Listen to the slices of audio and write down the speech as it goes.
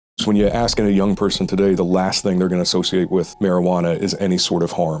When you ask a young person today, the last thing they're going to associate with marijuana is any sort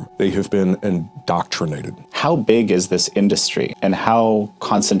of harm. They have been indoctrinated. How big is this industry and how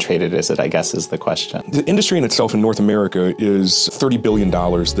concentrated is it, I guess, is the question. The industry in itself in North America is $30 billion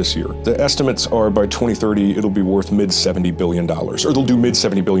this year. The estimates are by 2030, it'll be worth mid-$70 billion, or they'll do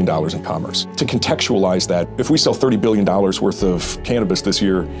mid-$70 billion in commerce. To contextualize that, if we sell $30 billion worth of cannabis this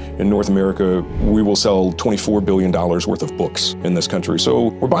year in North America, we will sell $24 billion worth of books in this country. So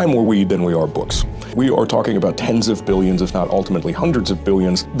we're buying more weed than we are books. We are talking about tens of billions, if not ultimately hundreds of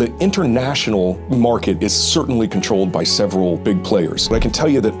billions. The international market is certainly controlled by several big players. But I can tell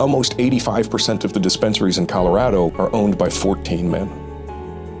you that almost 85% of the dispensaries in Colorado are owned by 14 men.